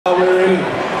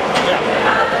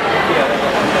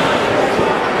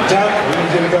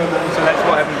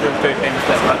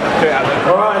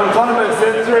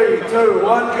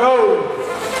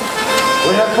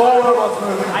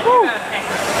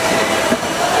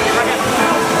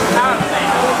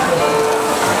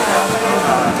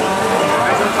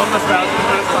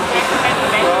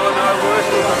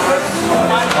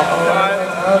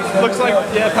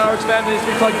needs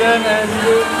to be plugged in, and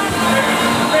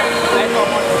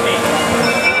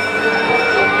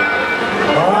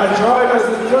alright, drivers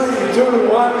in 3, 2,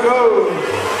 1, go!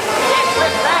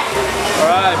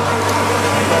 alright.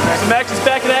 So Max is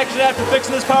back in action after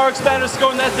fixing his power expander,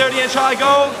 scoring that 30-inch high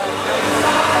goal.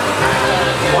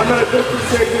 1 minute 50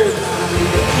 seconds.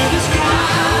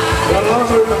 Got a long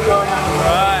movement going on.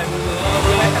 Alright.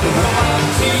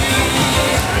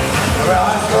 Alright,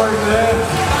 high scoring there.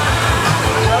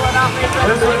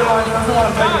 This red line doesn't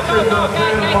want to take it through the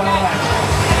third and final line.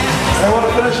 They want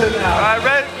to finish it now.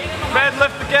 Alright, red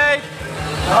lift the gate.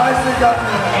 Nicely got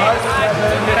there. Nicely got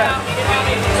there.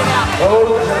 Oh,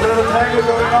 there's a bit of a tangle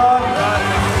going on.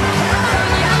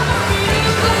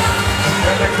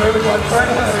 And they're clearly quite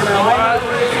friendly now.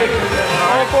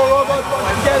 All four robots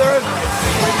working together.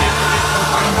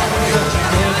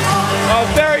 Oh,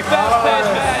 very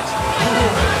fast-paced match.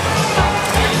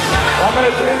 1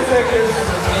 minute 10 seconds.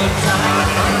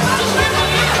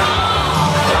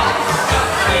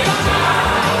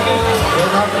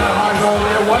 They're not going to high goal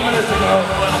there. 1 minute to go.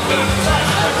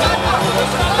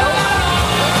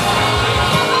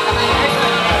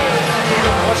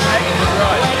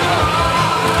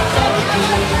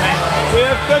 We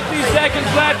have 50 seconds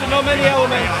left and not many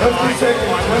elements. 50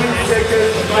 seconds, 20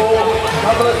 seconds, more.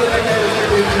 Couple of indicators to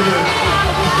get to this.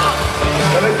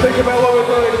 And let's think about what we're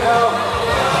doing now.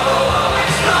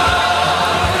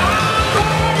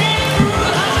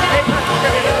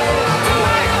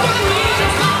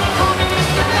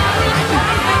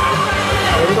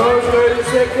 There we go, 30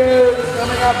 seconds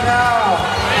coming up now.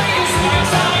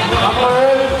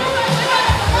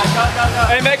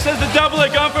 aMax has the doubler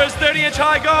going for his 30-inch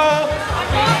high goal.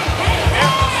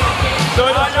 So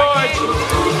does George.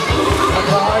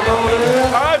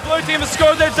 Alright, blue team has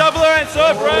scored their doubler and so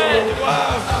have red.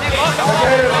 Wow.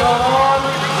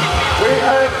 We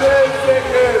have 10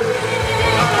 seconds.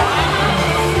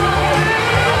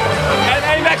 And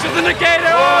aMax with the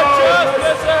negator. Oh, just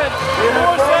missing.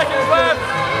 4 seconds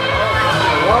left.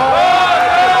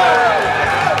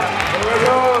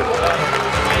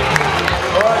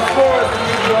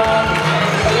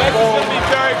 This is going to be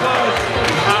very close.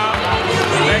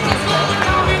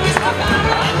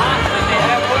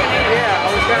 Yeah, I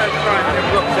was going to try and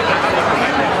look at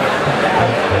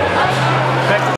that.